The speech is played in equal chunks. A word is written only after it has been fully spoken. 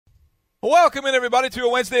Welcome in, everybody, to a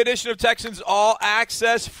Wednesday edition of Texans All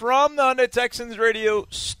Access from the Hyundai Texans Radio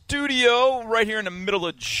studio right here in the middle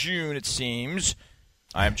of June, it seems.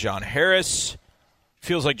 I am John Harris.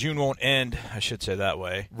 Feels like June won't end. I should say that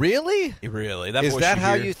way. Really? Really. Is that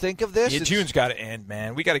how you think of this? Yeah, June's got to end,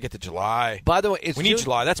 man. We got to get to July. By the way, we need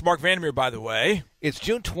July. That's Mark Vandermeer, by the way. It's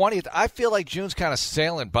June 20th. I feel like June's kind of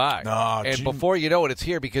sailing by. Before you know it, it's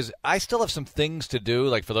here because I still have some things to do.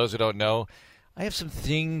 Like, for those who don't know, I have some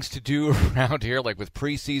things to do around here, like with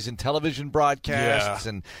preseason television broadcasts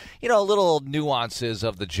and, little nuances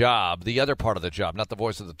of the job, the other part of the job, not the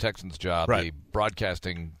Voice of the Texans job, right. The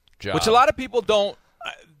broadcasting job. Which a lot of people don't.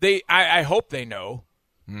 I hope they know.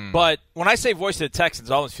 But when I say Voice of the Texans,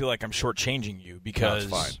 I always feel like I'm shortchanging you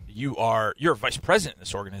because you're a vice president in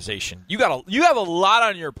this organization. You have a lot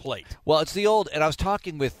on your plate. Well, it's the old, and I was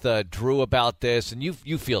talking with Drew about this, and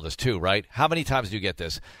you feel this too, right? How many times do you get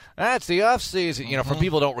this? It's the off season. For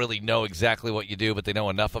people who don't really know exactly what you do, but they know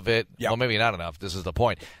enough of it. Yep. Well, maybe not enough. This is the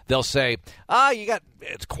point. They'll say,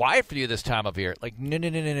 it's quiet for you this time of year. Like,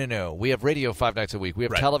 no. We have radio 5 nights a week. We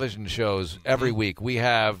have television shows every week. We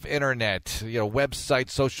have internet,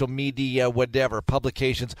 websites, social media, whatever,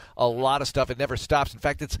 publications, a lot of stuff. It never stops. In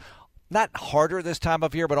fact, it's not harder this time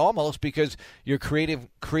of year, but almost, because you're creating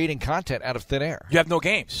content out of thin air. You have no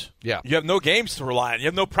games. Yeah. You have no games to rely on. You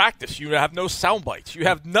have no practice. You have no sound bites. You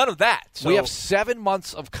have none of that. So. We have 7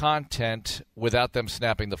 months of content without them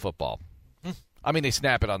snapping the football. I mean, they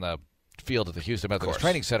snap it on the field at the Houston Methodist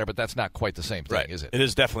Training Center, but that's not quite the same thing, is it? It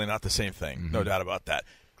is definitely not the same thing. No doubt about that.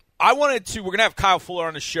 We're going to have Kyle Fuller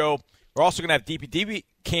on the show. We're also going to have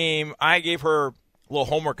DP. I gave her a little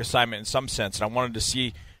homework assignment in some sense, and I wanted to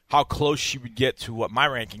see how close she would get to what my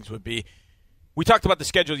rankings would be. We talked about the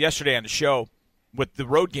schedule yesterday on the show with the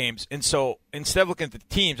road games, and so instead of looking at the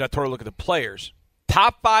teams, I told her to look at the players.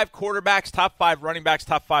 Top 5 quarterbacks, top 5 running backs,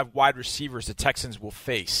 top 5 wide receivers the Texans will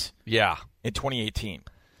face in 2018.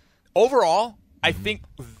 Overall, I think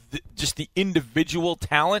just the individual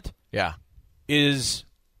talent is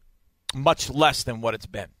much less than what it's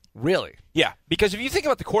been. Really? Yeah, because if you think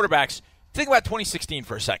about the quarterbacks, think about 2016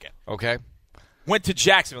 for a second. Okay. Went to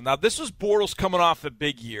Jacksonville. Now, this was Bortles coming off a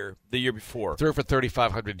big year the year before. Threw for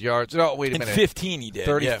 3,500 yards. No, wait a minute. In 15 he did.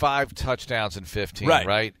 35 touchdowns in 15,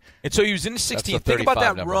 right? And so he was in the 16. Think about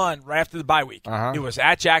that run right after the bye week. It was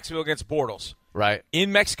at Jacksonville against Bortles. Right.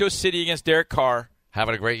 In Mexico City against Derek Carr.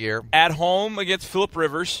 Having a great year. At home against Phillip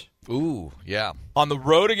Rivers. Ooh, yeah. On the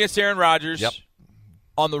road against Aaron Rodgers. Yep.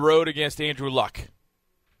 On the road against Andrew Luck.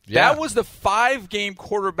 Yeah. That was the 5-game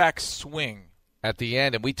quarterback swing. At the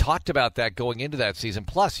end, and we talked about that going into that season.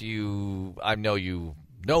 Plus, I know you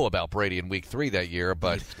know about Brady in Week 3 that year,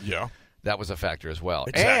 but that was a factor as well.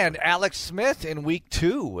 Exactly. And Alex Smith in Week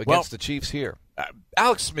 2 against the Chiefs here.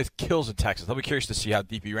 Alex Smith kills in Texas. I'll be curious to see how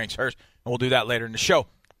DP ranks hers, and we'll do that later in the show.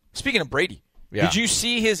 Speaking of Brady, did you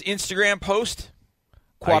see his Instagram post?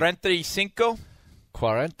 45.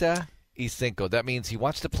 45. That means he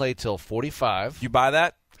wants to play till 45. You buy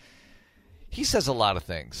that? He says a lot of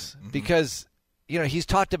things because he's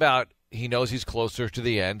talked about he knows he's closer to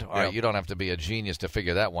the end. All right, you don't have to be a genius to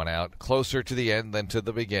figure that one out. Closer to the end than to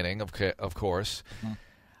the beginning, of course.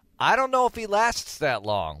 I don't know if he lasts that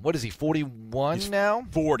long. What is he, 41 now?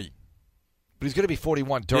 40. But he's going to be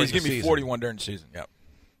 41 during the season. He's going to be 41 during the season,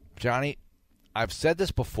 Johnny, I've said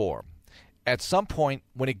this before. At some point,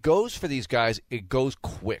 when it goes for these guys, it goes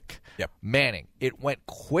quick. Manning, it went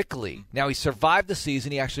quickly. Now, he survived the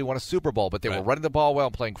season. He actually won a Super Bowl, but they were running the ball well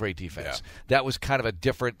and playing great defense. That was kind of a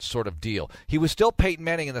different sort of deal. He was still Peyton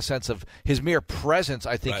Manning in the sense of his mere presence,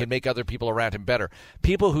 I think, can make other people around him better.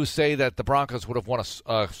 People who say that the Broncos would have won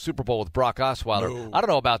a Super Bowl with Brock Osweiler, I don't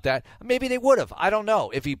know about that. Maybe they would have. I don't know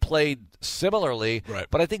if he played similarly.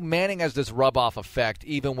 But I think Manning has this rub-off effect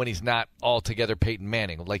even when he's not altogether Peyton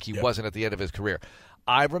Manning, like he wasn't at the end of his career.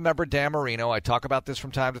 I remember Dan Marino. I talk about this from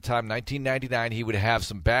time to time. 1999, he would have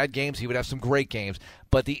some bad games. He would have some great games.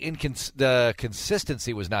 But the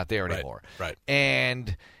consistency was not there anymore.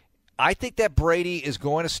 And I think that Brady is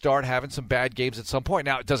going to start having some bad games at some point.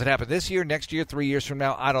 Now, does it happen this year, next year, 3 years from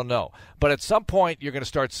now? I don't know. But at some point, you're going to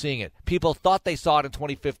start seeing it. People thought they saw it in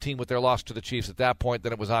 2015 with their loss to the Chiefs at that point.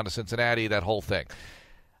 Then it was on to Cincinnati, that whole thing.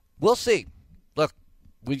 We'll see. Look,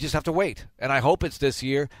 we just have to wait, and I hope it's this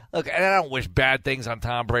year. Look, and I don't wish bad things on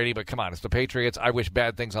Tom Brady, but come on, it's the Patriots. I wish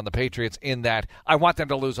bad things on the Patriots in that I want them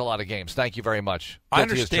to lose a lot of games. Thank you very much. I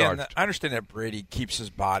understand that Brady keeps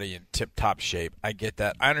his body in tip-top shape. I get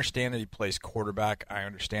that. I understand that he plays quarterback. I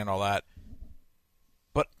understand all that.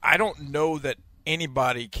 But I don't know that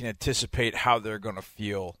anybody can anticipate how they're going to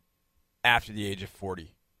feel after the age of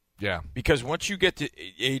 40. Yeah. Because once you get to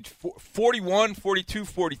age 41, 42,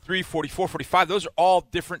 43, 44, 45, those are all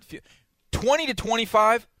different. 20 to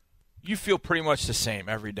 25, you feel pretty much the same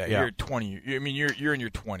every day. Yeah. You're 20. You're in your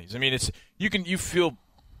 20s. I mean, you feel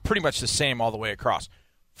pretty much the same all the way across.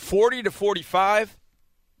 40 to 45,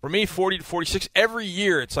 for me, 40 to 46, every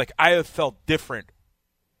year it's like I have felt different.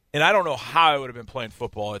 And I don't know how I would have been playing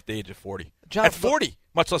football at the age of 40. John, at 40,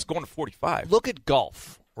 much less going to 45. Look at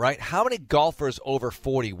golf, right? How many golfers over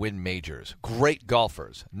 40 win majors? Great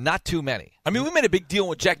golfers. Not too many. I mean, we made a big deal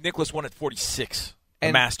when Jack Nicklaus won at 46,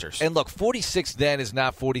 the Masters. And look, 46 then is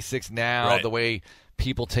not 46 now, right. The way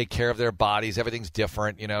people take care of their bodies. Everything's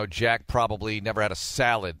different. You know, Jack probably never had a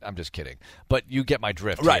salad. I'm just kidding. But you get my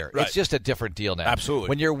drift here. Right. It's just a different deal now. Absolutely.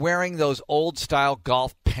 When you're wearing those old-style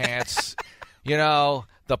golf pants, you know,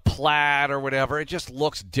 the plaid or whatever, it just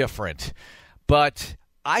looks different. But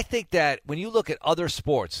I think that when you look at other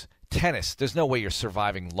sports, tennis, there's no way you're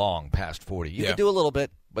surviving long past 40. You can do a little bit,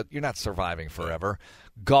 but you're not surviving forever.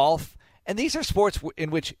 Golf, and these are sports in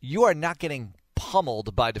which you are not getting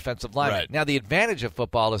pummeled by defensive linemen. Right. Now, the advantage of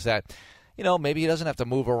football is that, you know, maybe he doesn't have to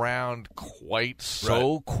move around quite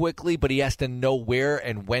so quickly, but he has to know where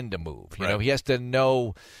and when to move. You know, he has to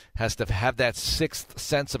have that sixth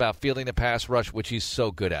sense about fielding the pass rush, which he's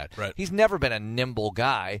so good at. Right. He's never been a nimble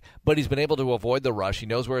guy, but he's been able to avoid the rush. He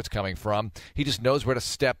knows where it's coming from. He just knows where to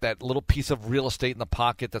step that little piece of real estate in the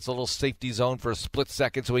pocket that's a little safety zone for a split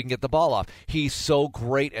second so he can get the ball off. He's so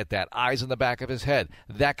great at that. Eyes in the back of his head,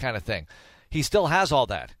 that kind of thing. He still has all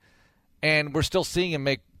that, and we're still seeing him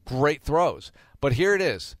make great throws. But here it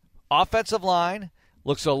is. Offensive line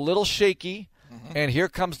looks a little shaky, and here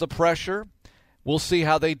comes the pressure. We'll see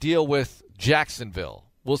how they deal with Jacksonville.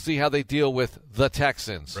 We'll see how they deal with the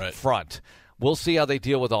Texans front. We'll see how they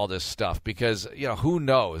deal with all this stuff because, you know, who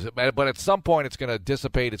knows? But at some point it's going to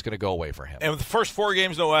dissipate. It's going to go away for him. And with the first 4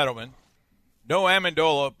 games, no Edelman. No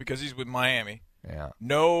Amendola because he's with Miami. Yeah.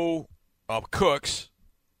 No Cooks.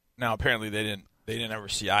 Now, apparently they didn't ever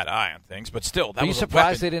see eye to eye on things, but still, that Are you was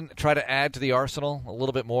surprised they didn't try to add to the arsenal a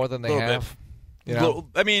little bit more than they have? You know?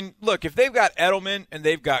 I mean, look, if they've got Edelman and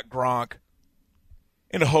they've got Gronk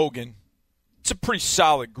and Hogan, it's a pretty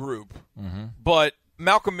solid group. But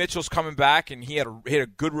Malcolm Mitchell's coming back, and he had a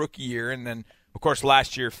good rookie year, and then, of course,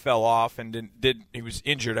 last year fell off and he was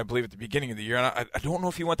injured, I believe, at the beginning of the year. And I don't know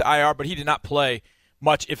if he went to IR, but he did not play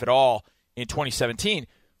much, if at all, in 2017.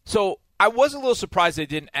 So I was a little surprised they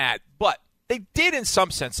didn't add, but they did in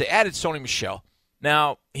some sense. They added Sony Michel.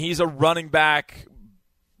 Now, he's a running back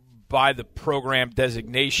by the program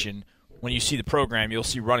designation. When you see the program, you'll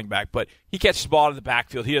see running back. But he catches the ball out of the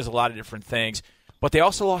backfield. He does a lot of different things. But they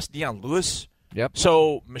also lost Deion Lewis. Yep.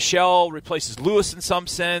 So Michel replaces Lewis in some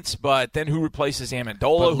sense, but then who replaces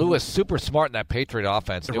Amendola? But Lewis, super smart in that Patriot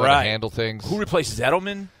offense. Knew how to handle things. Who replaces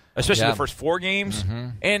Edelman, especially the first 4 games?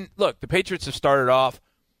 And, look, the Patriots have started off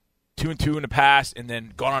 2-2 in the past and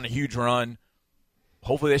then gone on a huge run.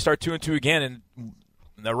 Hopefully they start 2-2 again, and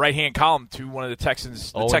in the right-hand column to one of the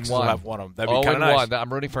Texans. The Texans will have one of them. That'd be kind of nice.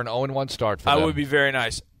 I'm rooting for an 0-1 start for them. That would be very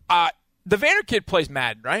nice. The Vander kid plays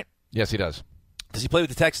Madden, right? Yes, he does. Does he play with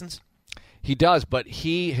the Texans? He does, but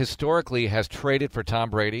he historically has traded for Tom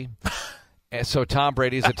Brady. And so Tom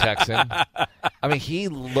Brady's a Texan. I mean, he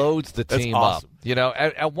loads the team awesome. up. You know,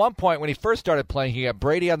 at one point when he first started playing, he had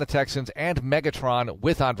Brady on the Texans and Megatron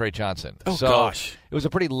with Andre Johnson. Oh, so gosh. It was a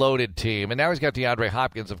pretty loaded team. And now he's got DeAndre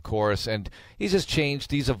Hopkins, of course, and he's just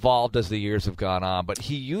changed. He's evolved as the years have gone on. But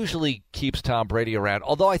he usually keeps Tom Brady around,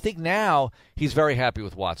 although I think now he's very happy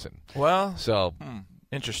with Watson. Well, so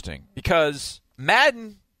interesting. Because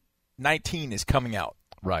Madden 19 is coming out.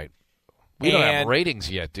 Right. We don't have ratings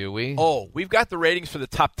yet, do we? Oh, we've got the ratings for the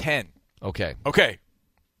top 10. Okay.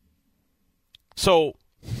 So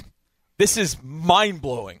this is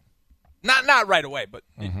mind-blowing. Not right away, but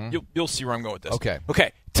you'll see where I'm going with this.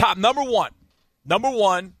 Okay. Top number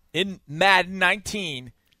one in Madden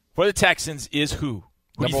 19 for the Texans is who?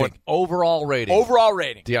 Number one overall rating.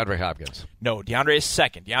 DeAndre Hopkins. No, DeAndre is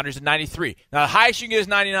second. DeAndre's at 93. Now, the highest you can get is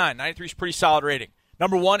 99. 93 is a pretty solid rating.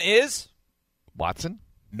 Number 1 is? Watson?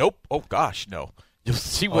 Nope. Oh, gosh, no. You'll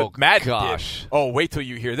see what Madden did. Oh, wait till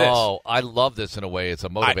you hear this. Oh, I love this in a way. It's a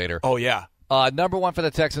motivator. Yeah. Number 1 for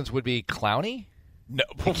the Texans would be Clowney? No.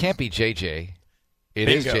 It can't be JJ. It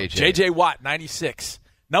Bingo. is JJ. JJ Watt, 96.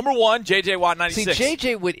 Number 1, JJ Watt, 96. See,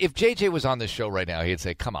 if JJ was on this show right now, he'd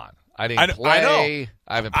say, come on. I didn't play. I know.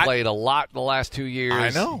 I haven't played a lot in the last 2 years. I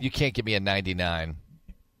know. You can't give me a 99.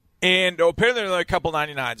 And apparently there are a couple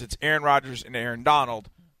 99s. It's Aaron Rodgers and Aaron Donald.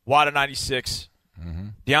 Watt at 96.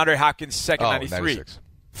 DeAndre Hopkins, second, 93. 96.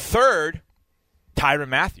 Third, Tyrann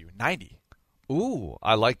Mathieu, 90. Ooh,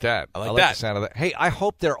 I like that. I like the that. sound of that. Hey, I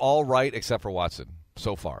hope they're all right except for Watson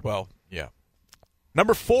so far. Well, yeah.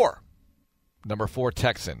 Number 4. Number 4,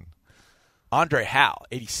 Texan. Andre Hal,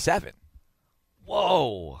 87.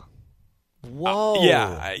 Whoa. Whoa.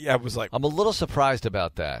 I was like... I'm a little surprised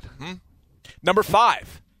about that. Mm-hmm. Number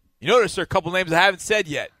 5. You notice there are a couple names I haven't said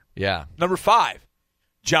yet. Yeah. Number 5,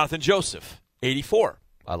 Jonathan Joseph, 84.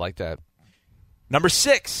 I like that. Number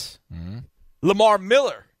 6, Lamar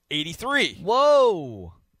Miller, 83.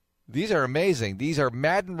 Whoa. These are amazing. These are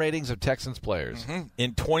Madden ratings of Texans players.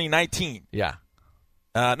 In 2019. Yeah.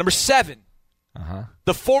 Number 7, Uh-huh.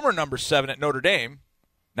 the former number 7 at Notre Dame.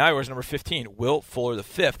 Now he wears number 15, Will Fuller the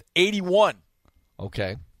 5th, 81.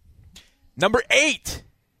 Okay. Number 8.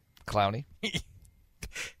 Clowney.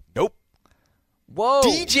 Nope. Whoa.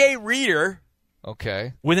 DJ Reader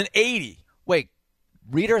Okay. with an 80. Wait,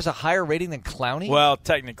 Reader has a higher rating than Clowney? Well,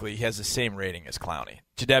 technically, he has the same rating as Clowney.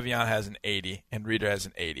 Jadeveon has an 80, and Reader has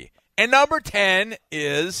an 80. And number 10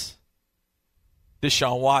 is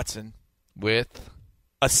Deshaun Watson with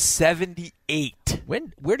a 78.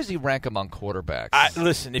 Where does he rank among quarterbacks?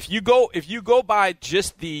 Listen, if you go by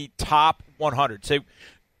just the top 100, say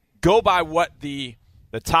go by what the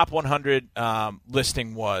top 100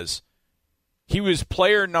 listing was, he was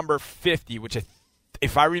player number 50, which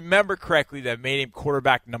if I remember correctly, that made him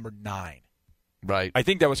quarterback number 9. Right. I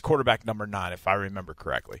think that was quarterback number 9, if I remember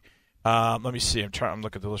correctly. Let me see. I'm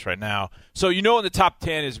looking at the list right now. So in the top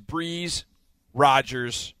 10 is Breeze,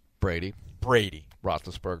 Rodgers, Brady,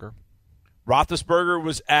 Roethlisberger. Roethlisberger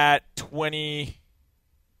was at 20.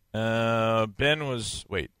 Ben was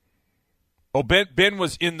Ben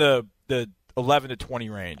was in the 11 to 20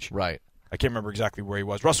 range. Right. I can't remember exactly where he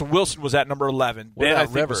was. Russell Wilson was at number 11. What Ben, about I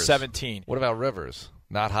think, Rivers? was 17. What about Rivers?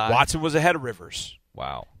 Not high? Watson was ahead of Rivers.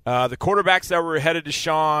 Wow. The quarterbacks that were ahead of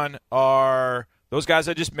Deshaun are those guys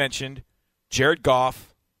I just mentioned: Jared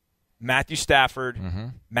Goff, Matthew Stafford,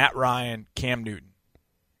 Matt Ryan, Cam Newton.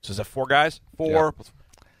 So is that 4 guys? 4. Yeah.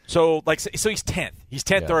 So he's 10th. He's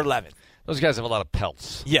 10th or 11th. Those guys have a lot of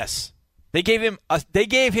pelts. Yes. They gave him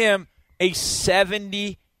a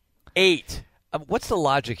 78. What's the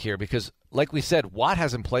logic here? Because, like we said, Watt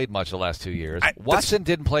hasn't played much the last 2 years. Watson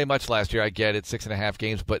didn't play much last year. I get it, 6.5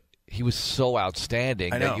 games, but he was so outstanding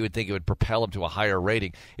that you would think it would propel him to a higher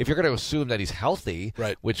rating. If you're going to assume that he's healthy,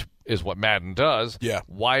 right, which is what Madden does,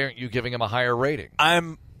 why aren't you giving him a higher rating?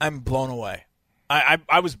 I'm blown away.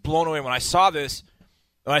 I was blown away when I saw this.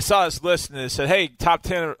 When I saw this list and it said, hey, top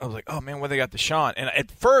 10, I was like, oh, man, where they got Deshaun? And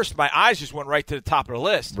at first, my eyes just went right to the top of the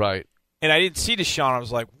list. Right. And I didn't see Deshaun. I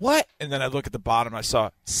was like, what? And then I look at the bottom and I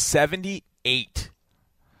saw 78.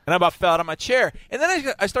 And I about fell out of my chair. And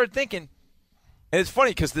then I started thinking, and it's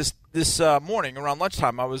funny because this morning around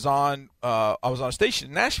lunchtime, I was on a station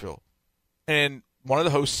in Nashville. And one of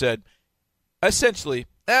the hosts said, essentially,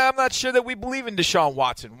 I'm not sure that we believe in Deshaun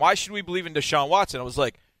Watson. Why should we believe in Deshaun Watson? I was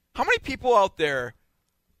like, how many people out there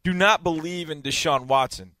do not believe in Deshaun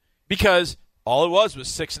Watson? Because all it was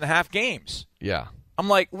 6.5 games. Yeah. I'm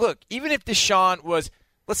like, look, even if Deshaun was,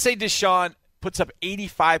 let's say Deshaun puts up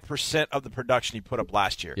 85% of the production he put up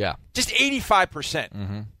last year. Yeah. Just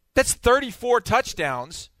 85%. That's 34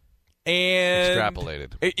 touchdowns. And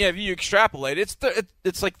extrapolated. If you extrapolate,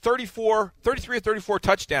 it's like 33 or 34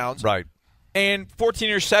 touchdowns. Right. And 14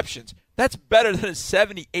 interceptions. That's better than a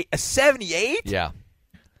 78. A 78? Yeah.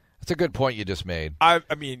 That's a good point you just made. I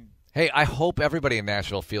mean, hey, I hope everybody in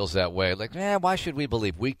Nashville feels that way. Like, why should we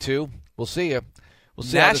believe? Week 2, we'll see you. We'll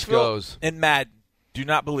see how this goes. And Madden do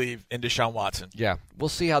not believe in Deshaun Watson. Yeah, we'll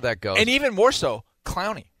see how that goes. And even more so,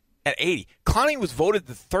 Clowney at 80. Clowney was voted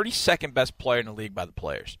the 32nd best player in the league by the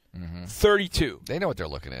players. 32. They know what they're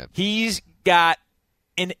looking at. He's got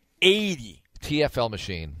an 80. TFL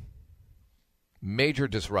machine. Major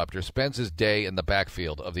disruptor. Spends his day in the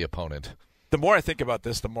backfield of the opponent. The more I think about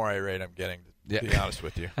this, the more irate I'm getting, to be honest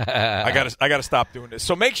with you. I gotta stop doing this.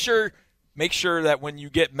 So make sure that when you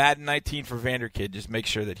get Madden 19 for Vanderkid, just make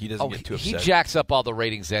sure that he doesn't get too upset. He jacks up all the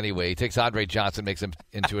ratings anyway. He takes Andre Johnson, makes him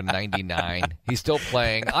into a 99. He's still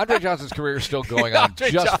playing. Andre Johnson's career is still going on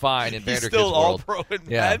fine in Vanderkid's still world. All-pro in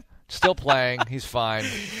Madden. Still playing. He's fine.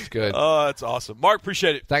 It's good. Oh, that's awesome. Mark,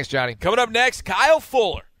 appreciate it. Thanks, Johnny. Coming up next, Kyle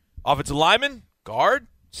Fuller. Offensive lineman, guard,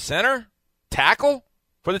 center, tackle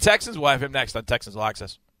for the Texans. We'll have him next on Texans All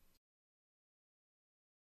Access.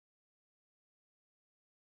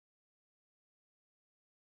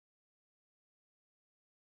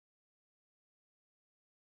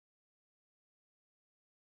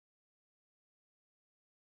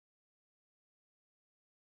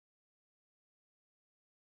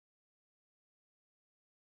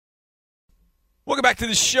 Welcome back to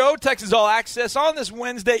the show, Texas All Access, on this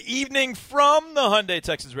Wednesday evening from the Hyundai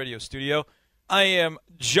Texans radio studio. I am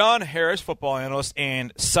John Harris, football analyst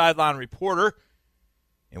and sideline reporter,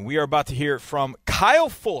 and we are about to hear from Kyle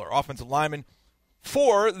Fuller, offensive lineman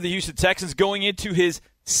for the Houston Texans, going into his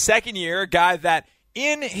second year, a guy that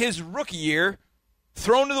in his rookie year,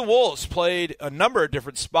 thrown to the wolves, played a number of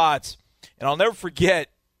different spots, and I'll never forget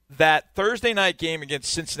that Thursday night game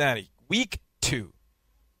against Cincinnati, week 2.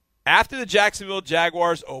 After the Jacksonville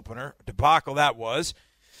Jaguars opener, debacle that was,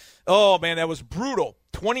 oh, man, that was brutal.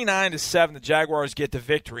 29-7, the Jaguars get the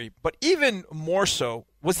victory. But even more so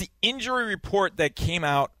was the injury report that came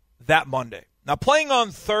out that Monday. Now, playing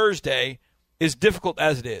on Thursday is difficult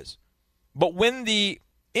as it is. But when the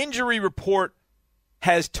injury report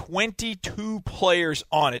has 22 players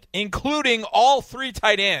on it, including all 3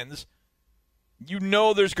 tight ends, you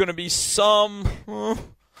know there's going to be some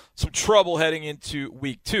trouble heading into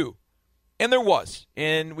week 2. And there was.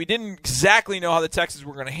 And we didn't exactly know how the Texans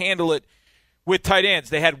were going to handle it with tight ends.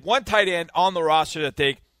 They had one tight end on the roster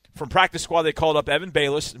that from practice squad, they called up Evan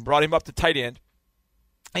Bayless and brought him up to tight end.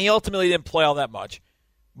 And he ultimately didn't play all that much.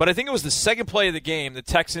 But I think it was the second play of the game, the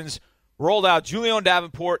Texans rolled out Julian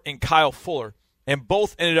Davenport and Kyle Fuller, and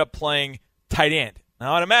both ended up playing tight end.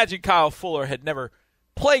 Now, I'd imagine Kyle Fuller had never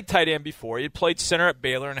played tight end before. He had played center at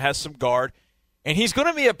Baylor and has some guard. And he's going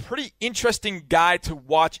to be a pretty interesting guy to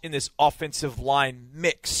watch in this offensive line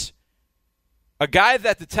mix. A guy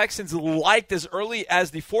that the Texans liked as early as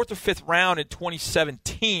the 4th or 5th round in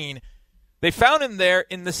 2017. They found him there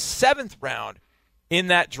in the 7th round in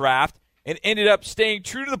that draft and ended up staying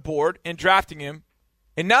true to the board and drafting him.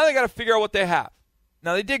 And now they got to figure out what they have.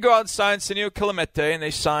 Now, they did go out and sign Senio Kilemete, and they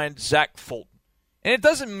signed Zach Fulton. And it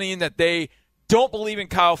doesn't mean that they don't believe in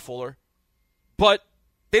Kyle Fuller, but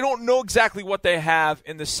they don't know exactly what they have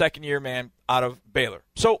in the second-year man out of Baylor.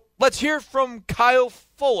 So let's hear from Kyle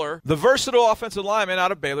Fuller, the versatile offensive lineman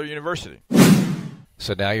out of Baylor University.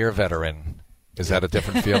 So now you're a veteran. Is that a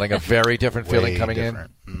different feeling? A very different feeling coming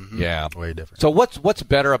different. in? Mm-hmm. Yeah. Way different. So what's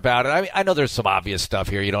better about it? I mean, I know there's some obvious stuff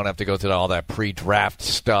here. You don't have to go through all that pre-draft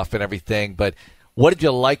stuff and everything, but what did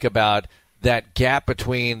you like about that gap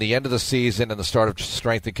between the end of the season and the start of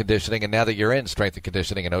strength and conditioning, and now that you're in strength and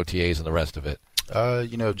conditioning and OTAs and the rest of it?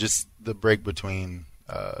 Just the break between,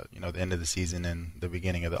 the end of the season and the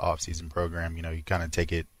beginning of the off-season program. You kind of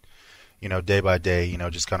take it, day by day,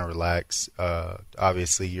 just kind of relax.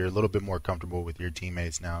 Obviously, you're a little bit more comfortable with your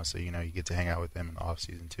teammates now, so, you get to hang out with them in the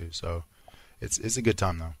off-season too. So it's a good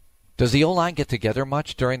time, though. Does the O-line get together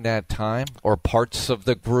much during that time, or parts of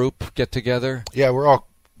the group get together? Yeah, we're all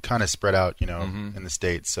kind of spread out, in the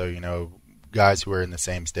states. So, guys who are in the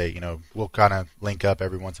same state, we'll kind of link up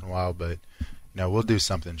every once in a while, but we'll do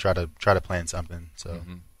something, try to plan something. So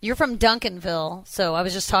You're from Duncanville, so I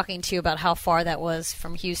was just talking to you about how far that was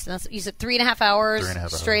from Houston. You said 3.5 hours,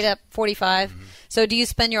 straight up 45. Mm-hmm. So do you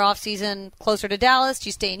spend your off season closer to Dallas? Do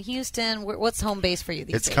you stay in Houston? What's home base for you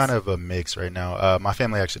these days? It's kind of a mix right now. My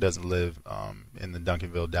family actually doesn't live in the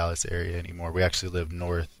Duncanville, Dallas area anymore. We actually live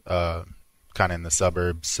north, kind of in the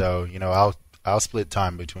suburbs. So I'll split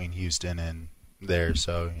time between Houston and there.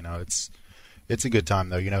 So it's a good time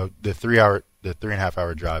though. The 3.5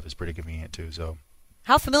 hour drive is pretty convenient too. So.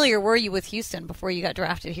 How familiar were you with Houston before you got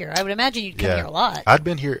drafted here? I would imagine you'd come here a lot. I had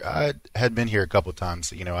been here a couple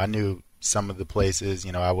times. I knew some of the places.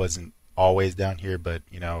 I wasn't always down here, but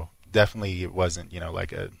definitely it wasn't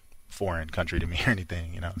like a foreign country to me or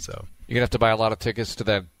anything. So you're gonna have to buy a lot of tickets to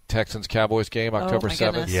that Texans Cowboys game October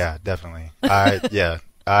 7th. Yeah, definitely.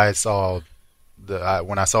 I saw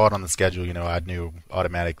when I saw it on the schedule, I knew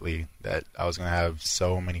automatically that I was going to have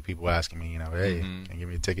so many people asking me, hey, can you give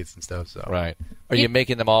me tickets and stuff? So right. Are you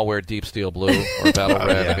making them all wear deep steel blue or battle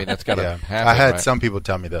red? Yeah. I mean, that's got to happen. I had right? some people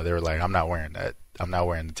tell me though, they were like, I'm not wearing that. I'm not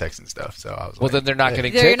wearing the Texan stuff. So I was like, then they're not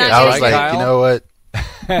getting They're tickets. not I was getting like, tickets. you know what?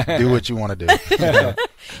 Do what you want to do.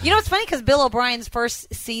 It's funny because Bill O'Brien's first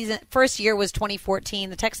year was 2014.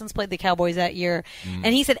 The Texans played the Cowboys that year, and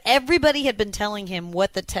he said everybody had been telling him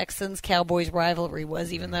what the Texans-Cowboys rivalry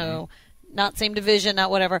was, even though not same division, not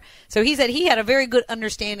whatever. So he said he had a very good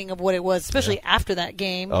understanding of what it was, especially after that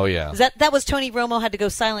game. Oh yeah, that was Tony Romo had to go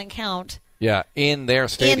silent count. Yeah, in their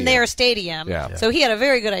stadium. Yeah. So he had a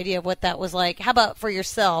very good idea of what that was like. How about for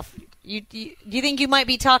yourself? Do you think you might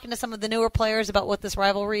be talking to some of the newer players about what this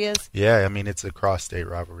rivalry is? Yeah, I mean, it's a cross-state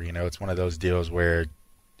rivalry. It's one of those deals where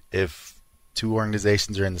if two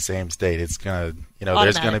organizations are in the same state, it's going to,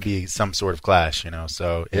 there's going to be some sort of clash,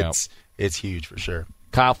 So it's huge for sure.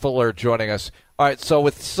 Kyle Fuller joining us. All right, so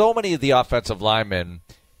with so many of the offensive linemen,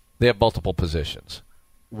 they have multiple positions.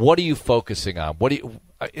 What are you focusing on?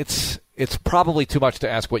 it's probably too much to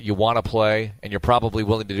ask what you want to play, and you're probably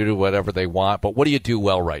willing to do whatever they want. But what do you do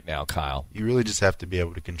well right now, Kyle? You really just have to be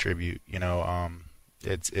able to contribute.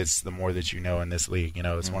 It's the more that you know in this league.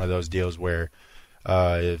 It's one of those deals where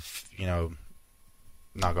if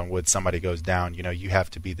knock on wood, somebody goes down, you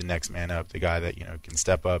have to be the next man up, the guy that can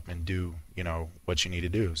step up and do what you need to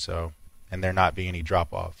do. So, and there not be any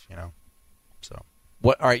drop off. So.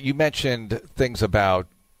 All right, you mentioned things about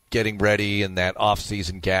getting ready and that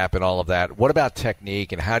off-season gap and all of that. What about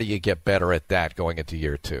technique, and how do you get better at that going into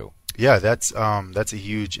year 2? Yeah, that's a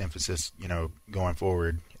huge emphasis, going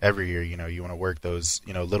forward. Every year, you want to work those,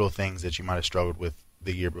 little things that you might have struggled with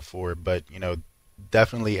the year before, but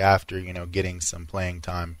definitely after, getting some playing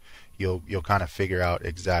time, you'll kind of figure out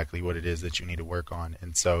exactly what it is that you need to work on.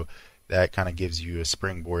 And so that kind of gives you a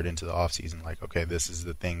springboard into the off season. Like, okay, this is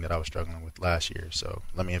the thing that I was struggling with last year. So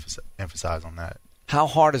let me emphasize on that. How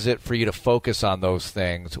hard is it for you to focus on those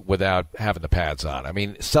things without having the pads on? I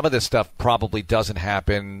mean, some of this stuff probably doesn't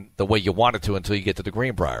happen the way you want it to until you get to the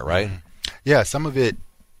Greenbrier, right? Mm-hmm. Yeah, some of it,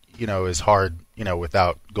 is hard,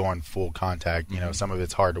 without going full contact. Some of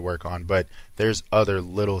it's hard to work on, but there's other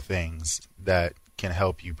little things that can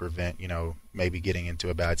help you prevent, maybe getting into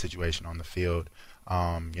a bad situation on the field.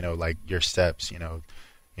 Like your steps,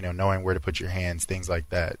 knowing where to put your hands, things like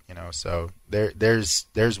that. So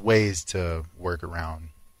there's ways to work around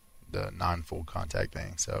the non-full contact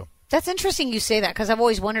thing. So that's interesting you say that, because I've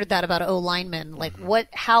always wondered that about O linemen. Like,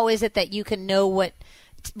 how is it that you can know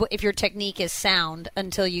if your technique is sound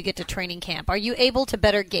until you get to training camp? Are you able to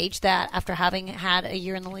better gauge that after having had a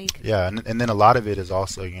year in the league? Yeah, and then a lot of it is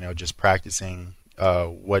also, just practicing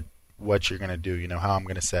what you're going to do, how I'm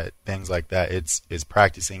going to set, things like that. It's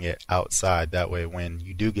practicing it outside. That way when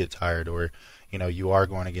you do get tired, or, you are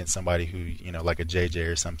going against somebody who, like a JJ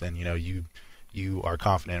or something, you are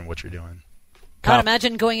confident in what you're doing. I would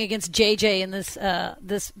imagine going against JJ in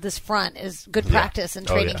this front is good practice in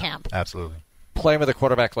training camp. Absolutely. Playing with a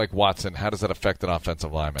quarterback like Watson, how does that affect an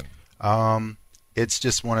offensive lineman? It's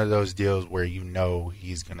just one of those deals where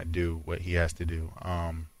he's going to do what he has to do,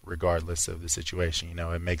 regardless of the situation.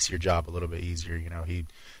 It makes your job a little bit easier. He's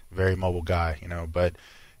a very mobile guy, but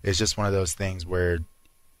it's just one of those things where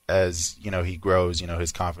as, he grows,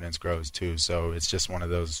 his confidence grows too. So it's just one of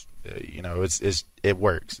those, it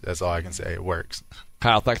works. That's all I can say. It works.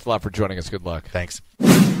 Kyle, thanks a lot for joining us. Good luck. Thanks.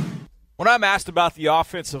 When I'm asked about the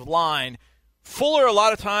offensive line, Fuller a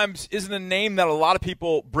lot of times isn't a name that a lot of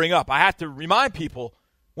people bring up. I have to remind people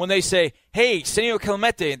when they say, hey, Senio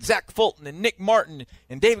Kelemete and Zach Fulton and Nick Martin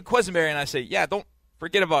and David Quesenberry, and I say, yeah, don't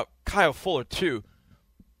forget about Kyle Fuller too,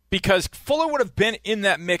 because Fuller would have been in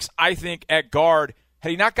that mix, I think, at guard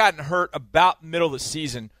had he not gotten hurt about middle of the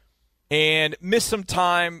season and missed some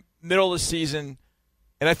time middle of the season,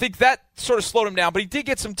 and I think that sort of slowed him down, but he did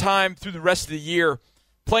get some time through the rest of the year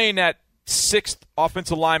playing that 6th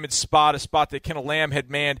offensive lineman spot, a spot that Kendall Lamb had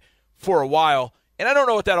manned for a while. And I don't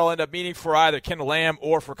know what that'll end up meaning for either Kendall Lamb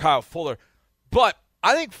or for Kyle Fuller. But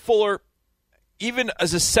I think Fuller, even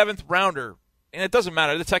as a 7th rounder, and it doesn't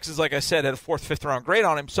matter, the Texans, like I said, had a 4th, 5th round grade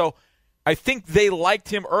on him. So I think they liked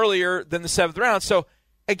him earlier than the 7th round. So,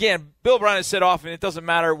 again, Bill O'Brien has said often, it doesn't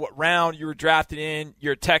matter what round you were drafted in,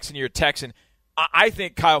 you're a Texan. I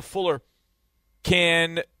think Kyle Fuller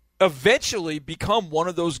can eventually become one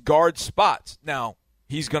of those guard spots. Now,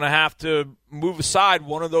 he's going to have to move aside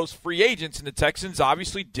one of those free agents, and the Texans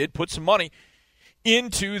obviously did put some money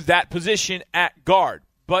into that position at guard.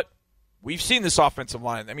 But we've seen this offensive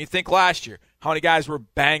line. I mean, think last year, how many guys were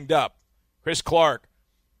banged up. Chris Clark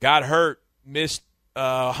got hurt, missed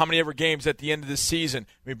how many ever games at the end of the season.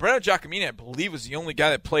 I mean, Breno Giacomini, I believe, was the only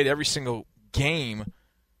guy that played every single game.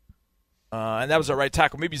 And that was our right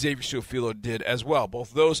tackle. Maybe Xavier Su'a-Filo did as well.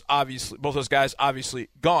 Both those guys obviously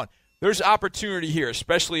gone. There's opportunity here,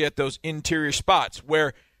 especially at those interior spots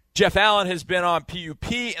where Jeff Allen has been on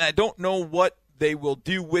PUP, and I don't know what they will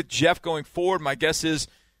do with Jeff going forward. My guess is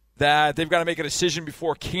that they've got to make a decision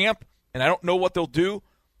before camp, and I don't know what they'll do.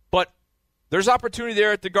 But there's opportunity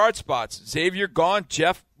there at the guard spots. Xavier gone.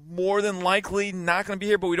 Jeff more than likely not going to be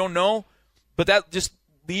here, but we don't know. But that just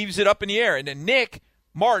leaves it up in the air. And then Nick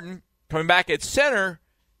Martin coming back at center.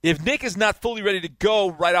 If Nick is not fully ready to go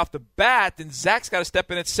right off the bat, then Zach's got to step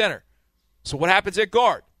in at center. So what happens at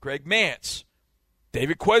guard? Greg Mance,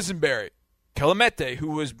 David Quesenberry, Kelemete, who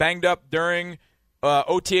was banged up during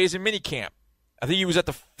OTAs and minicamp. I think he was at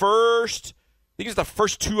the first 2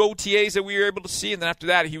 OTAs that we were able to see, and then after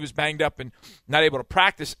that he was banged up and not able to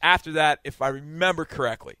practice after that, if I remember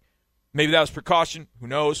correctly. Maybe that was precaution. Who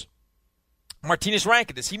knows? Martinez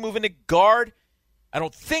Rankin, does he move into guard? I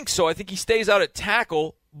don't think so. I think he stays out at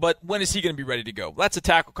tackle. but when is he going to be ready to go? That's a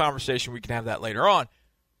tackle conversation. We can have that later on.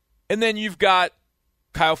 And then you've got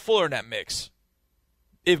Kyle Fuller in that mix.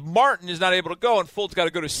 If Martin is not able to go and Fulton's got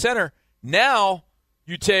to go to center, now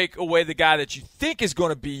you take away the guy that you think is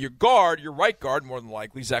going to be your guard, your right guard, more than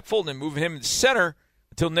likely, Zach Fulton, and moving him in center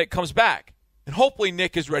until Nick comes back. And hopefully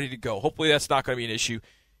Nick is ready to go. Hopefully that's not going to be an issue.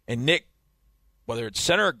 And Nick, whether it's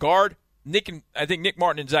center or guard, I think Nick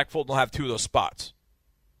Martin and Zach Fulton will have two of those spots.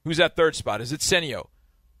 Who's that third spot? Is it Senio?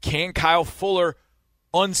 Can Kyle Fuller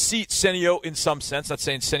unseat Senio in some sense? Not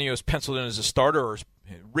saying Senio is penciled in as a starter or is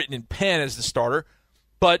written in pen as the starter,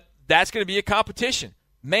 but that's going to be a competition.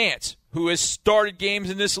 Mance, who has started games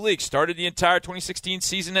in this league, started the entire 2016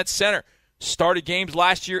 season at center, started games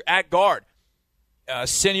last year at guard.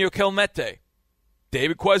 Senio Kelmete,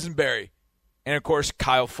 David Quesenberry, and, of course,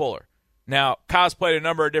 Kyle Fuller. Now, Kyle's played a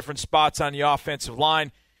number of different spots on the offensive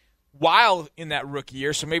line while in that rookie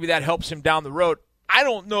year, so maybe that helps him down the road. I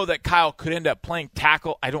don't know that Kyle could end up playing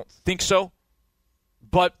tackle. I don't think so.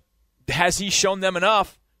 But has he shown them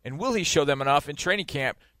enough, and will he show them enough in training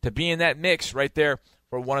camp to be in that mix right there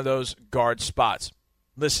for one of those guard spots?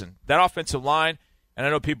 Listen, that offensive line, and I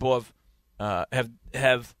know people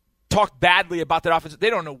have talked badly about that offense. They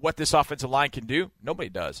don't know what this offensive line can do. Nobody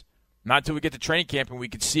does. Not until we get to training camp and we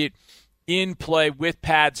can see it in play with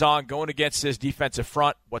pads on, going against this defensive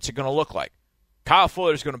front. What's it going to look like? Kyle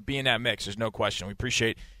Fuller is going to be in that mix. There's no question. We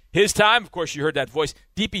appreciate his time. Of course, you heard that voice.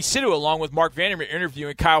 DP Sidhu, along with Mark Vandermeer,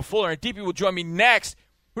 interviewing Kyle Fuller. And DP will join me next.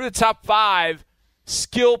 Who are the top 5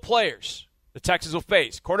 skill players the Texans will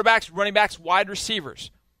face? Quarterbacks, running backs, wide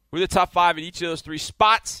receivers. Who are the top 5 at each of those 3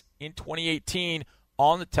 spots in 2018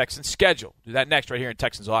 on the Texans schedule? Do that next right here in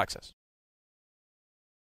Texans All Access.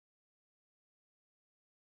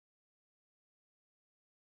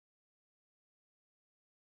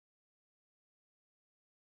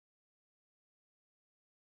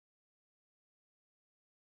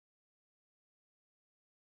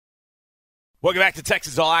 Welcome back to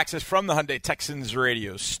Texans All Access from the Hyundai Texans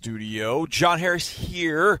radio studio. John Harris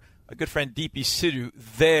here. My good friend DP Sidhu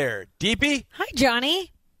there. DP? Hi,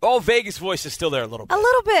 Johnny. Oh, Vegas voice is still there a little bit. A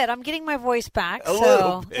little bit. I'm getting my voice back. A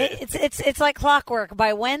little bit. It's like clockwork.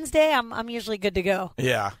 By Wednesday, I'm usually good to go.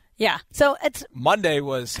 Yeah. Yeah. So it's Monday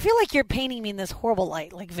was. I feel like you're painting me in this horrible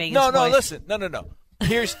light, like Vegas. No, voice. listen. No.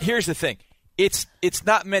 Here's the thing. It's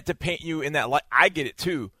not meant to paint you in that light. I get it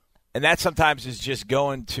too. And that sometimes is just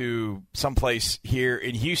going to someplace here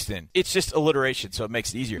in Houston. It's just alliteration, so it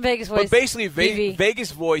makes it easier. Vegas voice. But basically,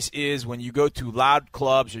 Vegas voice is when you go to loud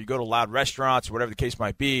clubs or you go to loud restaurants or whatever the case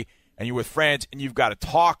might be, and you're with friends, and you've got to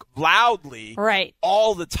talk loudly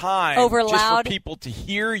all the time over just loud, for people to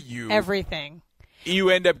hear you. Everything.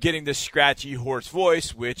 You end up getting this scratchy, hoarse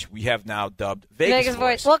voice, which we have now dubbed Vegas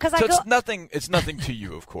voice. Well, because it's nothing to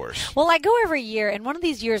you, of course. Well, I go every year, and one of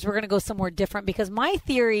these years we're going to go somewhere different because my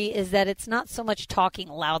theory is that it's not so much talking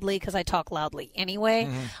loudly because I talk loudly anyway.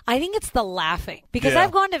 Mm-hmm. I think it's the laughing because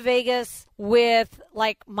I've gone to Vegas with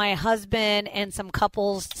like my husband and some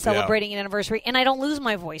couples celebrating an anniversary, and I don't lose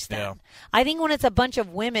my voice then. Yeah. I think when it's a bunch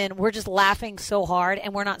of women, we're just laughing so hard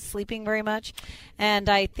and we're not sleeping very much, and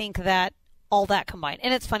I think that all that combined.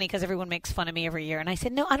 And it's funny because everyone makes fun of me every year. And I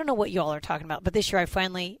said, no, I don't know what you all are talking about. But this year I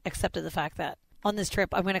finally accepted the fact that on this trip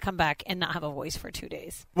I'm going to come back and not have a voice for 2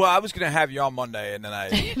 days. Well, I was going to have you on Monday, and then I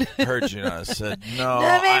heard you and I said, no,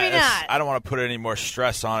 maybe not. I don't want to put any more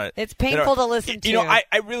stress on it. It's painful to listen to. You know,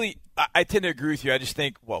 I tend to agree with you. I just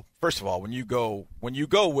think, well, first of all, when you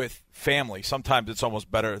go with family, sometimes it's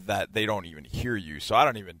almost better that they don't even hear you. So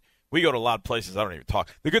we go to a lot of places, I don't even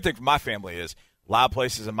talk. The good thing for my family is loud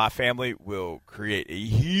places in my family will create a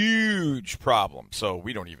huge problem, so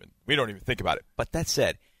we don't even think about it. But that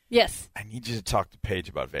said, yes, I need you to talk to Paige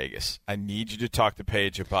about Vegas. I need you to talk to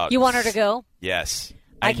Paige about. You want her to go? Yes,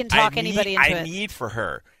 I can talk anybody into it.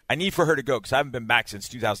 I need for her to go because I haven't been back since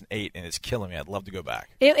 2008, and it's killing me. I'd love to go back.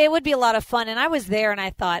 It would be a lot of fun, and I was there, and I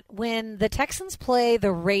thought, when the Texans play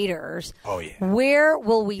the Raiders, where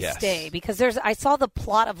will we stay? Because I saw the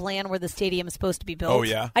plot of land where the stadium is supposed to be built. Oh,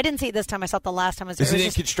 yeah? I didn't see it this time. I saw it the last time I was there. Is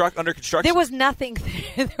it under construction? There was nothing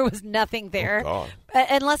there. There was nothing there. Oh, God.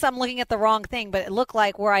 Unless I'm looking at the wrong thing, but it looked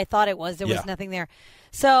like where I thought it was. There was nothing there.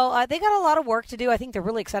 So they got a lot of work to do. I think they're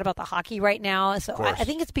really excited about the hockey right now. So I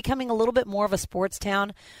think it's becoming a little bit more of a sports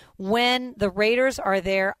town. When the Raiders are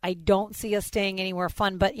there, I don't see us staying anywhere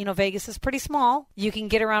fun. But, Vegas is pretty small. You can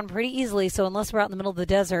get around pretty easily. So unless we're out in the middle of the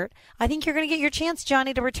desert, I think you're going to get your chance,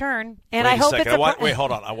 Johnny, to return. And I hope wait,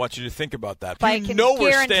 hold on. I want you to think about that.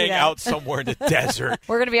 We're staying out somewhere in the desert.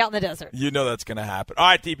 We're going to be out in the desert. You know that's going to happen. All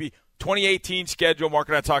right, DP. 2018 schedule. Mark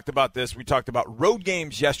and I talked about this. We talked about road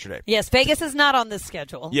games yesterday. Yes, Vegas is not on this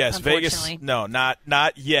schedule. Yes, Vegas. Unfortunately. No,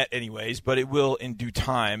 not yet anyways, but it will in due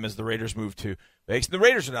time as the Raiders move to Vegas. The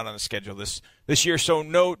Raiders are not on the schedule this year, so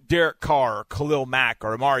no Derek Carr or Khalil Mack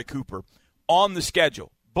or Amari Cooper on the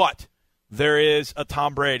schedule. But there is a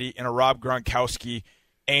Tom Brady and a Rob Gronkowski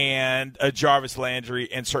and a Jarvis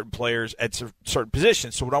Landry and certain players at certain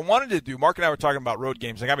positions. So what I wanted to do, Mark and I were talking about road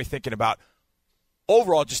games. It got me thinking about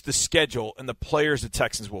overall just the schedule and the players the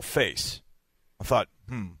Texans will face. I thought,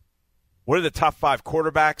 what are the top 5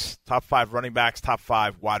 quarterbacks, top 5 running backs, top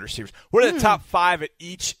 5 wide receivers? What are the top 5 at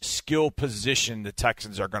each skill position the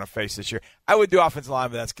Texans are going to face this year? I would do offensive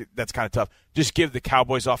line, but that's kind of tough. Just give the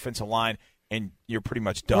Cowboys offensive line, and you're pretty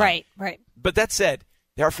much done. Right. But that said,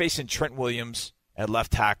 they are facing Trent Williams at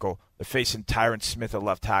left tackle. They're facing Tyron Smith at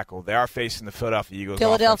left tackle. They are facing the Philadelphia Eagles.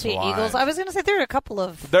 Philadelphia Eagles. I was going to say there are a couple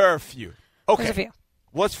of. There are a few. Okay. There's a few.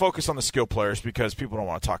 Let's focus on the skill players because people don't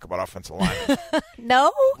want to talk about offensive linemen.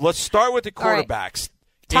 No? Let's start with the quarterbacks.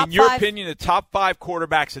 Right. In your opinion, the top 5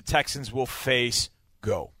 quarterbacks the Texans will face,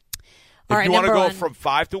 go. If you want to go from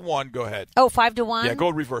 5 to 1, go ahead. Oh, 5 to 1? Yeah, go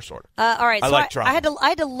reverse order. All right. I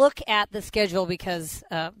had to look at the schedule because,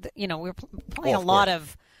 we were playing a lot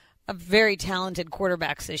of very talented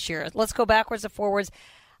quarterbacks this year. Let's go backwards to forwards.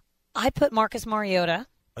 I put Marcus Mariota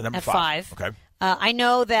at 5. Okay. I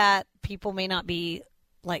know that people may not be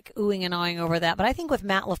like oohing and awing over that, but I think with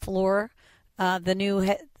Matt LaFleur, the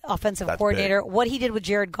new offensive coordinator, what he did with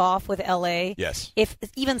Jared Goff with L.A., yes. If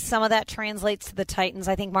even some of that translates to the Titans,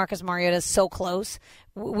 I think Marcus Mariota is so close.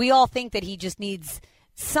 We all think that he just needs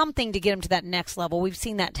something to get him to that next level. We've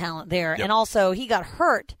seen that talent there. Yep. And also, he got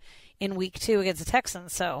hurt in week 2 against the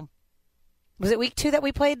Texans, so... Was it week 2 that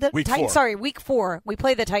we played the Titans? 4. Sorry, week 4. We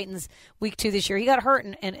played the Titans week 2 this year. He got hurt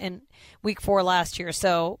in week 4 last year.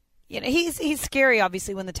 So, he's scary,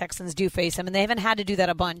 obviously, when the Texans do face him. And they haven't had to do that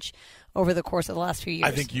a bunch over the course of the last few years.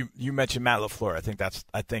 I think you mentioned Matt LaFleur. I think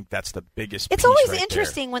that's the biggest It's piece always right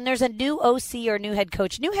interesting there. when there's a new OC or new head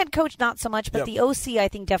coach. New head coach, not so much, but the OC, I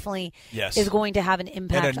think, definitely is going to have an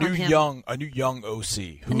impact on him. A new young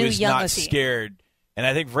OC who is not scared. And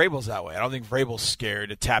I think Vrabel's that way. I don't think Vrabel's scared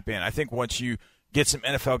to tap in. I think once you get some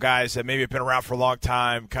NFL guys that maybe have been around for a long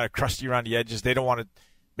time, kind of crusty around the edges, they don't want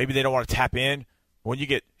to tap in. When you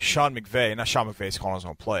get Sean McVay, not Sean McVay's calling his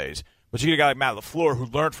own plays, but you get a guy like Matt LaFleur who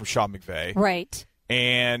learned from Sean McVay. Right.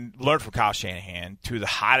 And learned from Kyle Shanahan, two of the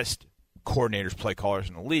hottest coordinators, play callers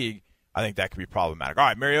in the league. I think that could be problematic. All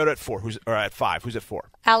right, Mariota at 4. At 5? Who's at 4?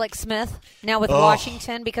 Alex Smith, now with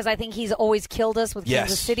Washington, because I think he's always killed us with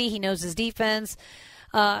Kansas City. He knows his defense.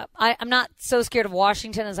 I'm not so scared of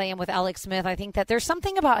Washington as I am with Alex Smith. I think that there's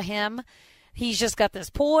something about him. He's just got this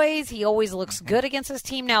poise. He always looks good against his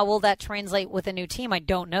team. Now, will that translate with a new team? I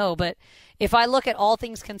don't know. But if I look at all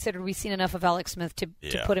things considered, we've seen enough of Alex Smith to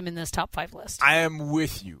put him in this top 5 list. I am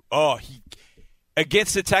with you.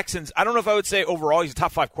 Against the Texans, I don't know if I would say overall he's a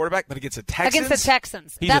top 5 quarterback, but against the Texans. Against the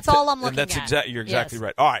Texans. That's all I'm looking at. You're exactly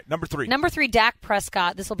right. All right, number 3. Number 3, Dak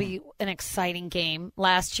Prescott. This will be an exciting game.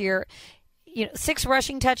 Last year, 6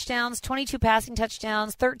 rushing touchdowns, 22 passing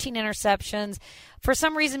touchdowns, 13 interceptions. For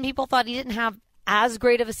some reason, people thought he didn't have as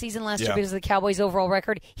great of a season last year because of the Cowboys' overall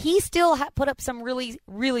record. He still put up some really,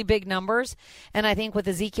 really big numbers. And I think with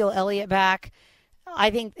Ezekiel Elliott back,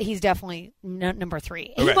 I think he's definitely number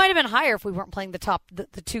 3. Okay. He might have been higher if we weren't playing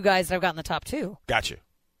the 2 guys that I've got in the top 2. Got you.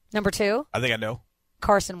 Number 2? I think I know.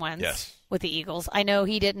 Carson Wentz with the Eagles. I know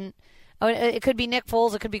he didn't. It could be Nick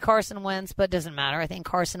Foles. It could be Carson Wentz, but it doesn't matter. I think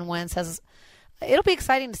Carson Wentz has... It'll be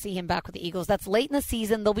exciting to see him back with the Eagles. That's late in the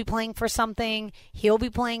season. They'll be playing for something. He'll be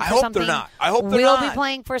playing for something. I hope they're not. We'll be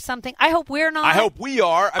playing for something. I hope we're not. I hope we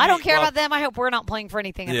are. I don't care about them. I hope we're not playing for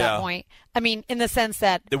anything at that point. I mean, in the sense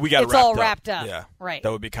that it's all wrapped up. Yeah. Right.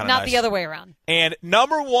 That would be kind of nice. Not the other way around. And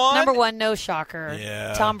number 1. Number 1, no shocker.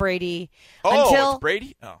 Yeah. Tom Brady. It's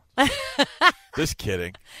Brady? Oh. Just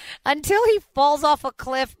kidding. Until he falls off a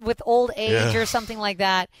cliff with old age or something like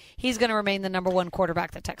that, he's going to remain the number 1 quarterback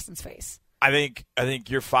the Texans face. I think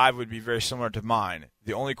your 5 would be very similar to mine.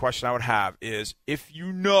 The only question I would have is if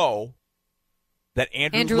you know that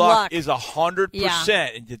Andrew Luck is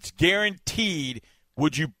 100% and it's guaranteed,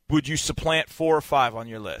 would you supplant 4 or 5 on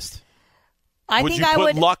your list? Would you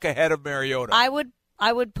put Luck ahead of Mariota?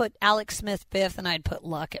 I would put Alex Smith 5th, and I'd put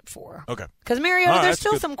Luck at 4. Okay. Because Mariota, there's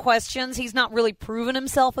still some questions. He's not really proven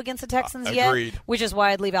himself against the Texans yet, which is why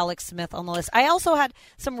I'd leave Alex Smith on the list. I also had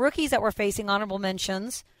some rookies that were facing honorable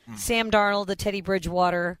mentions. Sam Darnold, the Teddy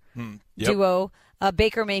Bridgewater duo,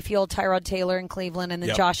 Baker Mayfield, Tyrod Taylor in Cleveland, and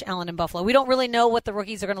then Josh Allen in Buffalo. We don't really know what the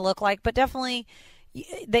rookies are going to look like, but definitely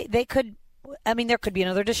they could – I mean, there could be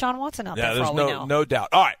another Deshaun Watson out there for all we know. No doubt.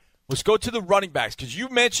 All right. Let's go to the running backs because you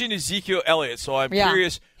mentioned Ezekiel Elliott, so I'm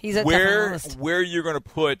curious he's where you're going to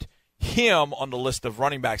put him on the list of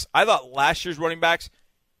running backs. I thought last year's running backs,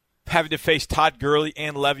 having to face Todd Gurley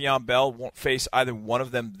and Le'Veon Bell, won't face either one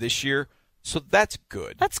of them this year, so that's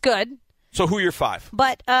good. That's good. So who are your 5?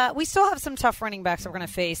 But we still have some tough running backs that we're going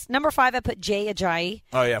to face. Number 5, I put Jay Ajayi.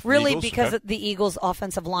 Oh, yeah, really Eagles? because of the Eagles'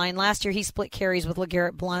 offensive line. Last year he split carries with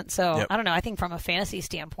LeGarrette Blount, so I don't know. I think from a fantasy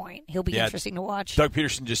standpoint, he'll be interesting to watch. Doug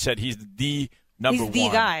Peterson just said he's the number one. He's the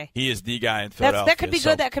guy. He is the guy in Philadelphia. That could be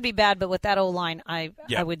good, that could be bad, but with that O-line, I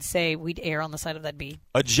would say we'd err on the side of that'd be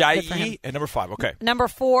Ajayi at number 5, okay. Number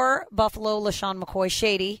 4, Buffalo, LaShawn McCoy,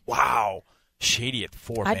 Shady. Wow. Shady at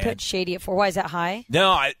 4, I'd put Shady at 4. Why is that high?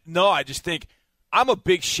 No, I just think I'm a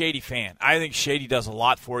big Shady fan. I think Shady does a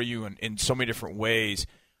lot for you in so many different ways.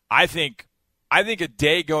 I think a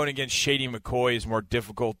day going against Shady McCoy is more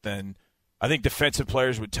difficult than I think defensive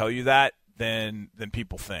players would tell you that than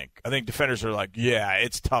people think. I think defenders are like, yeah,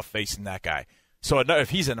 it's tough facing that guy. So if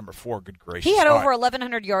he's at number 4, good gracious. He had over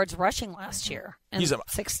 1,100 yards rushing last year and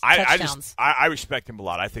 6 touchdowns. I respect him a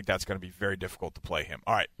lot. I think that's going to be very difficult to play him.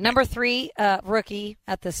 All right. Number 3, rookie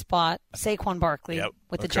at this spot, Saquon Barkley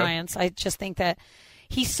with the Giants. I just think that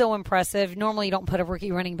he's so impressive. Normally you don't put a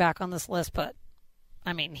rookie running back on this list, but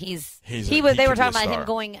I mean, they were talking about him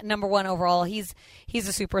going number 1 overall. He's a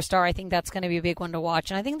superstar. I think that's going to be a big one to watch.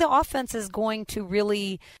 And I think the offense is going to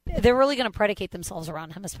they're really going to predicate themselves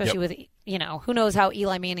around him, especially with, who knows how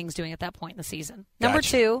Eli Manning's doing at that point in the season. Number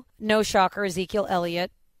 2, no shocker, Ezekiel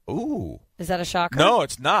Elliott. Ooh. Is that a shocker? No,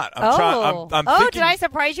 it's not. I'm thinking, did I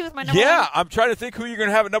surprise you with my number 1? Yeah, I'm trying to think who you're going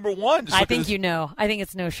to have at number 1. I think you know. I think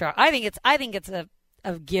it's no shocker. I think it's a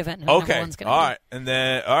given. Number one's gonna all be. right, and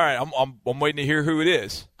then I'm waiting to hear who it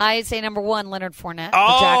is. I'd say number 1, Leonard Fournette,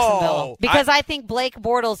 with Jacksonville, because I think Blake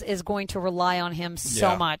Bortles is going to rely on him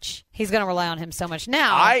so much. He's going to rely on him so much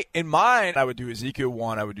now. In mine, I would do Ezekiel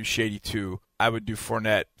 1. I would do Shady 2. I would do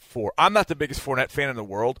Fournette 4. I'm not the biggest Fournette fan in the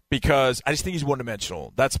world because I just think he's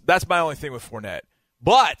one-dimensional. That's my only thing with Fournette.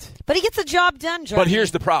 But he gets the job done, Johnny. But here's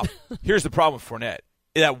the problem. Here's the problem with Fournette.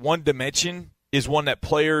 That one dimension is one that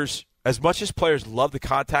players, as much as players love the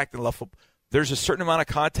contact and love football, there's a certain amount of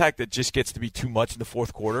contact that just gets to be too much in the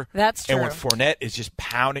fourth quarter. That's true. And when Fournette is just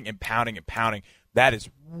pounding and pounding and pounding, that is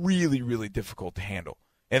really, really difficult to handle.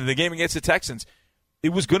 And in the game against the Texans, it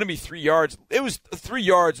was going to be 3 yards. It was 3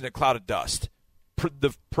 yards in a cloud of dust,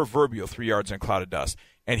 the proverbial 3 yards in a cloud of dust.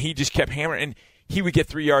 And he just kept hammering. And he would get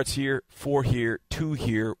 3 yards here, 4 here, 2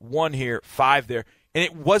 here, 1 here, 5 there. And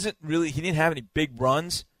it wasn't really – he didn't have any big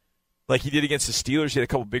runs like he did against the Steelers. He had a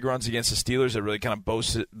couple big runs against the Steelers that really kind of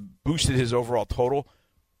boosted his overall total.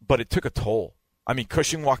 But it took a toll. I mean,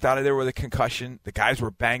 Cushing walked out of there with a concussion. The guys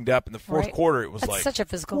were banged up. In the fourth quarter, it was That's such a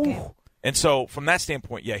physical game. And so from that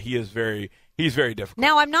standpoint, yeah, he's very difficult.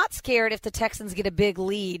 Now, I'm not scared if the Texans get a big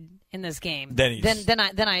lead in this game. Then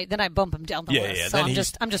I bump him down the list. Yeah. So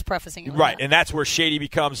I'm just prefacing it. Right, and that's where Shady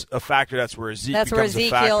becomes a factor. That's where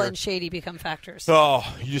Ezekiel and Shady become factors. Oh,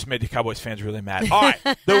 you just made the Cowboys fans really mad. All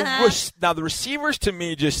right, now the receivers, to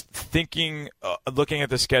me, just thinking, looking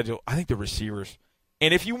at the schedule, I think the receivers.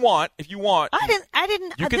 And if you want, I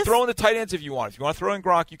didn't. You can throw in the tight ends if you want. If you want to throw in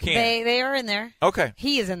Gronk, you can. They are in there. Okay,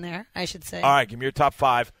 he is in there. I should say. All right, give me your top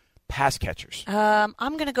 5 pass catchers. I'm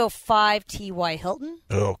going to go 5 T.Y. Hilton.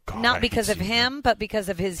 Oh God! Not because of him, but because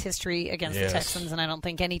of his history against the Texans, and I don't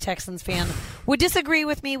think any Texans fan would disagree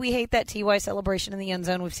with me. We hate that T.Y. celebration in the end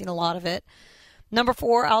zone. We've seen a lot of it. Number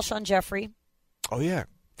 4, Alshon Jeffrey. Oh yeah.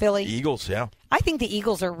 Philly. Eagles, yeah. I think the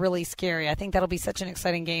Eagles are really scary. I think that'll be such an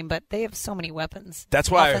exciting game, but they have so many weapons. That's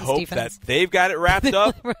why I hope that they've got it wrapped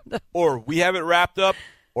up, or we have it wrapped up,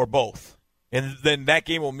 or both. And then that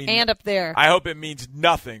game will mean – And up there. I hope it means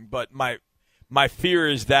nothing, but my fear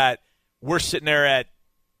is that we're sitting there at,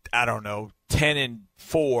 I don't know,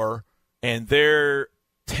 10-4, and they're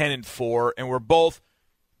 10-4, and we're both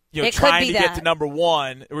 – trying to get to number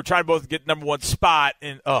 1. We're trying to both get number 1 spot,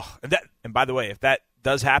 and by the way, if that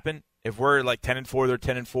does happen, if we're like 10-4, they're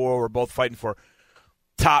 10-4, we're both fighting for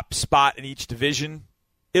top spot in each division,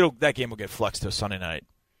 that game will get flexed to a Sunday night.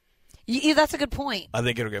 Yeah, that's a good point. I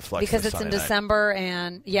think it'll get flexed because to it's Sunday in December,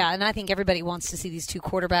 and I think everybody wants to see these two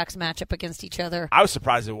quarterbacks match up against each other. I was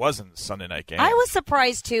surprised it wasn't a Sunday night game. I was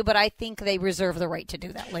surprised too, but I think they reserve the right to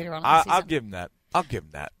do that later on in the season. I'll give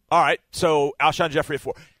them that. All right, so Alshon Jeffrey at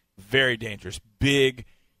 4, very dangerous, big.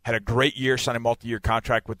 Had a great year, signed a multi-year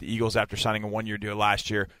contract with the Eagles after signing a 1-year deal last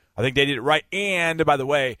year. I think they did it right. And, by the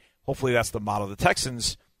way, hopefully that's the model the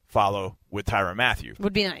Texans follow with Tyrann Mathieu.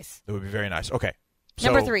 Would be nice. It would be very nice. Okay.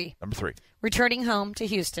 Number 3. Returning home to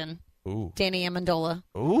Houston. Ooh. Danny Amendola.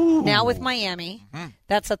 Ooh. Now with Miami. Mm-hmm.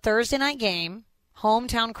 That's a Thursday night game.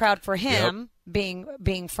 hometown crowd for him,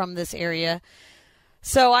 being from this area.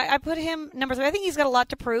 So I put him number 3. I think he's got a lot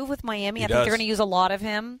to prove with Miami. I think they're going to use a lot of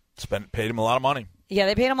him. Paid him a lot of money. Yeah,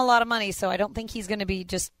 they paid him a lot of money, so I don't think he's going to be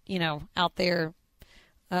just out there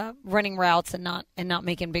running routes and not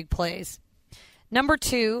making big plays. Number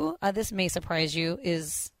 2, this may surprise you,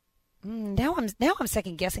 is now I'm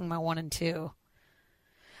second guessing my 1 and 2.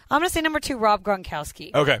 I'm going to say number 2, Rob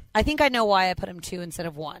Gronkowski. Okay. I think I know why I put him 2 instead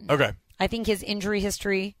of 1. Okay. I think his injury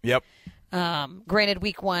history. Yep. Granted,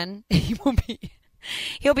 week 1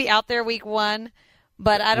 he'll be out there week 1,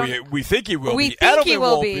 but I don't. We think he will. We be. think Edelman he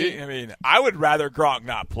will won't be. I mean, I would rather Gronk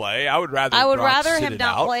not play. I would rather Gronk him sit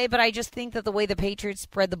not out. play, but I just think that the way the Patriots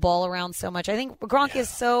spread the ball around so much, I think Gronk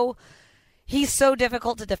is he's so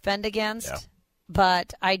difficult to defend against. Yeah.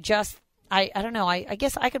 But I don't know. I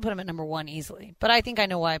guess I could put him at number 1 easily, but I think I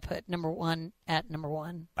know why I put number 1 at number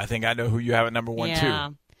 1. I think I know who you have at number 1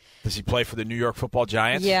 too. Does he play for the New York Football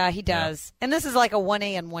Giants? Yeah, he does. Yeah. And this is like a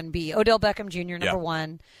 1A and 1B. Odell Beckham Jr. number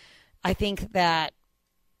 1. I think that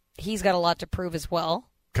he's got a lot to prove as well.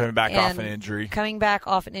 Coming back off an injury.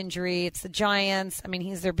 It's the Giants. I mean,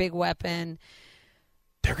 he's their big weapon.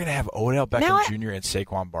 They're going to have Odell Beckham Jr. and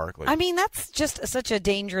Saquon Barkley. I mean, that's just such a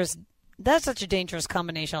dangerous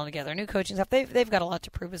combination altogether. New coaching staff, they've got a lot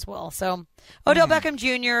to prove as well. So, Odell Beckham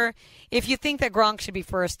Jr., if you think that Gronk should be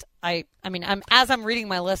first, I mean, as I'm reading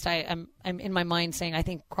my list, I'm in my mind saying I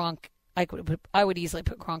think Gronk, I would easily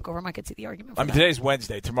put Gronk over him. I could see the argument for that. Today's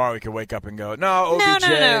Wednesday. Tomorrow we could wake up and go, no, OBJ, no, and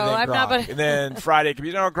then I'm Gronk. not, and then Friday could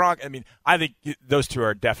be, no, Gronk. I mean, I think those two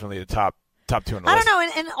are definitely the top 2 on the list. I don't know,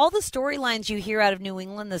 and all the storylines you hear out of New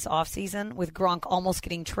England this offseason with Gronk almost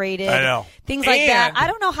getting traded. I know. Things like that. I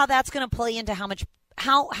don't know how that's going to play into how much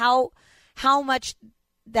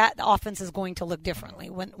that offense is going to look differently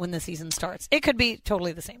when the season starts. It could be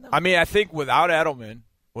totally the same, though. I mean, I think without Edelman,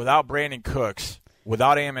 without Brandon Cooks,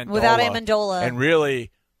 without Amendola, and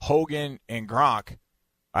really Hogan and Gronk,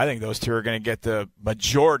 I think those two are going to get the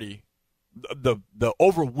majority, the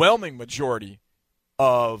overwhelming majority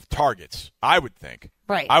of targets, I would think.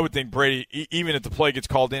 Right. I would think Brady, even if the play gets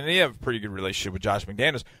called in, and he have a pretty good relationship with Josh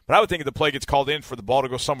McDaniels, but I would think if the play gets called in for the ball to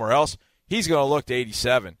go somewhere else, he's going to look to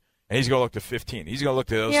 87, and he's going to look to 15. He's going to look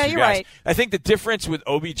to those two guys. Right. I think the difference with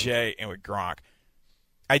OBJ and with Gronk,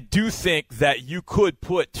 I do think that you could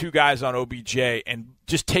put 2 guys on OBJ and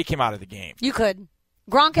just take him out of the game. You could.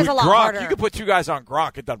 Gronk is with a lot Gronk, harder. You could put 2 guys on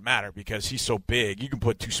Gronk. It doesn't matter because he's so big. You can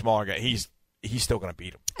put 2 smaller guys. He's still going to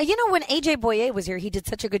beat him. You know, when A.J. Boye was here, he did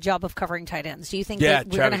such a good job of covering tight ends. Do you think that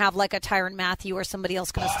we're going to have like a Tyrann Mathieu or somebody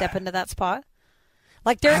else going to step into that spot?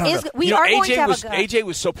 Like there is, we are going to have AJ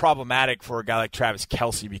was so problematic for a guy like Travis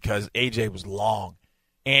Kelce because AJ was long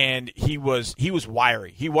and he was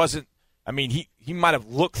wiry. He wasn't. I mean, he might have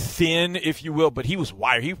looked thin, if you will, but he was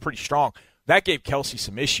wiry. He was pretty strong. That gave Kelce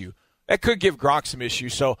some issue. That could give Gronk some issue.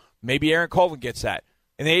 So maybe Aaron Colvin gets that.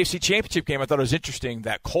 In the AFC Championship game, I thought it was interesting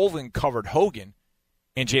that Colvin covered Hogan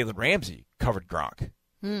and Jalen Ramsey covered Gronk.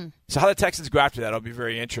 So how the Texans go after that will be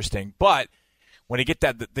very interesting. But when they get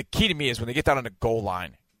that, the key to me is when they get down on the goal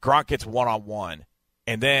line, Gronk gets one-on-one,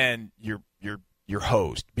 and then you're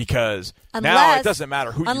hosed because now it doesn't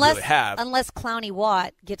matter who you really have. Unless Clowney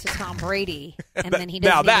Watt gets to Tom Brady, and then he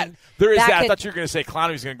doesn't I thought you were going to say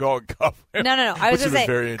Clowney was going to go and cover him. No. I was going to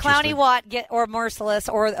say Clowney Watt or Merciless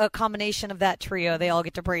or a combination of that trio. They all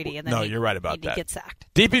get to Brady, and then you're right about that. He gets sacked.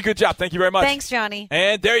 DP, good job. Thank you very much. Thanks, Johnny.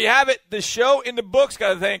 And there you have it. The show in the books.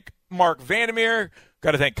 Got to thank Mark Vandermeer.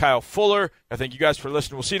 Got to thank Kyle Fuller. I thank you guys for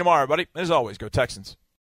listening. We'll see you tomorrow, everybody. As always, go Texans.